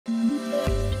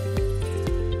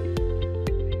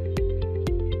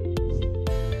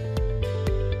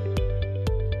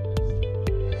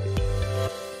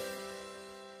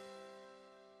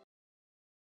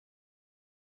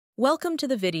Welcome to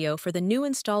the video for the new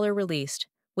installer released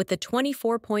with the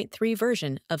 24.3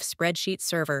 version of Spreadsheet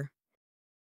Server.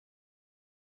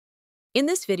 In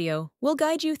this video, we'll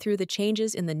guide you through the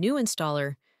changes in the new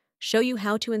installer, show you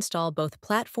how to install both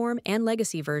platform and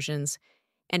legacy versions,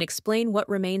 and explain what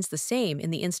remains the same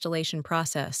in the installation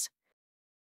process.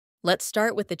 Let's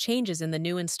start with the changes in the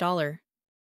new installer.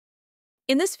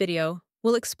 In this video,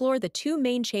 we'll explore the two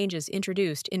main changes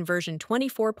introduced in version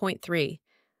 24.3,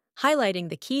 highlighting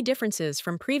the key differences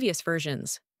from previous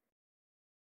versions.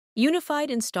 Unified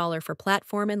installer for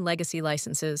platform and legacy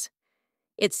licenses.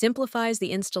 It simplifies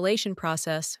the installation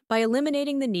process by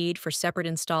eliminating the need for separate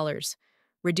installers,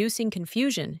 reducing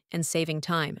confusion and saving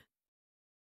time.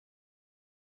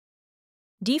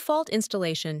 Default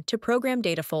installation to Program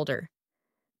Data folder.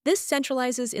 This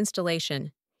centralizes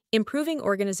installation, improving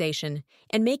organization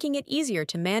and making it easier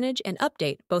to manage and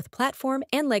update both platform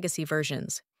and legacy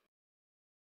versions.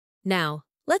 Now,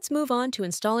 let's move on to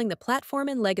installing the platform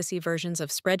and legacy versions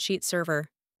of Spreadsheet Server.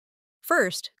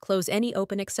 First, close any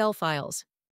open Excel files.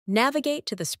 Navigate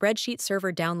to the Spreadsheet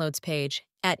Server Downloads page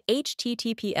at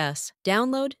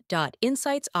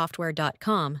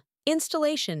https://download.insightsoftware.com,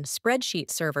 Installation Spreadsheet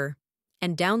Server,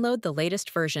 and download the latest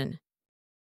version.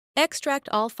 Extract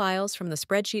all files from the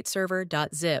Spreadsheet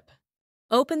Server.zip.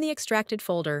 Open the extracted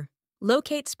folder,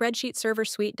 locate Spreadsheet Server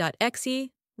Suite.exe,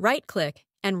 right-click,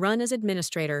 and run as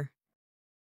administrator.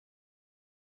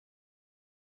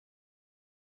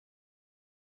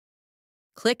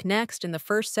 Click Next in the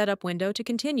first setup window to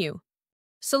continue.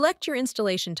 Select your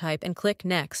installation type and click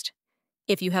Next.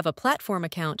 If you have a platform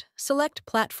account, select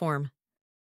Platform.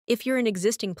 If you're an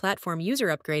existing platform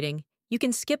user upgrading, you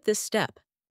can skip this step.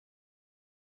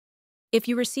 If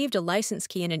you received a license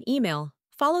key in an email,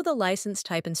 follow the license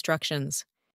type instructions.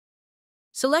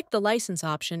 Select the license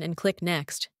option and click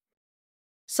Next.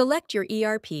 Select your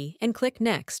ERP and click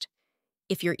Next.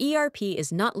 If your ERP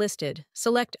is not listed,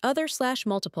 select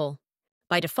Other/Multiple.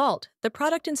 By default, the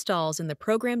product installs in the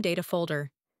Program Data folder.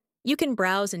 You can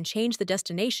browse and change the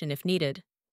destination if needed.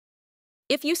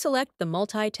 If you select the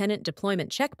Multi-Tenant Deployment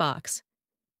checkbox,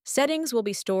 settings will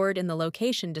be stored in the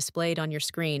location displayed on your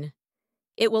screen.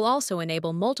 It will also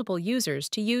enable multiple users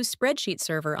to use Spreadsheet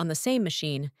Server on the same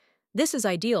machine. This is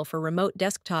ideal for remote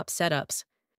desktop setups.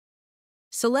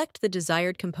 Select the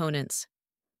desired components.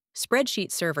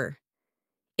 Spreadsheet Server.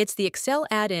 It's the Excel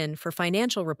add-in for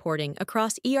financial reporting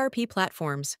across ERP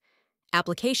platforms.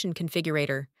 Application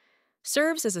Configurator.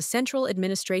 Serves as a central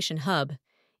administration hub,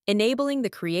 enabling the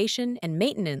creation and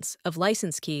maintenance of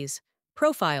license keys,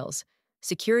 profiles,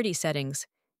 security settings,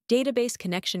 database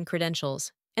connection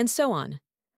credentials, and so on.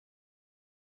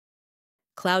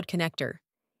 Cloud Connector.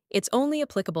 It's only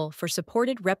applicable for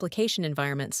supported replication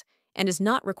environments and is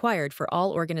not required for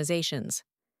all organizations.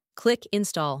 Click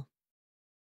Install.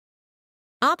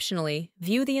 Optionally,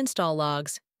 view the install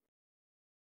logs.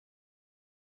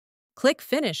 Click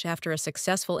Finish after a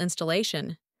successful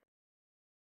installation.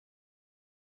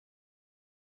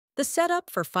 The setup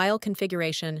for File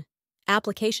Configuration,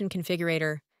 Application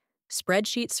Configurator,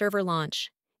 Spreadsheet Server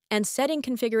Launch, and Setting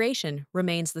Configuration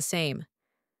remains the same.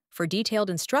 For detailed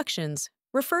instructions,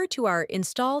 refer to our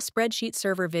Install Spreadsheet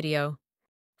Server video.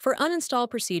 For uninstall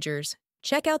procedures,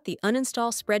 check out the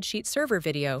Uninstall Spreadsheet Server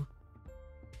video.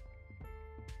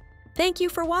 Thank you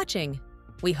for watching.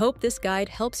 We hope this guide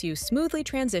helps you smoothly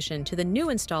transition to the new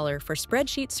installer for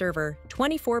Spreadsheet Server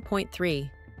 24.3.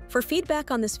 For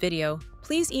feedback on this video,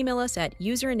 please email us at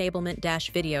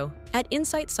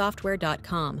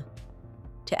user-enablement-video@insightsoftware.com.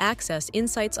 To access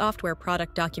Insight Software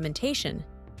product documentation,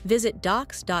 visit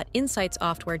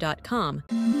docs.insightsoftware.com.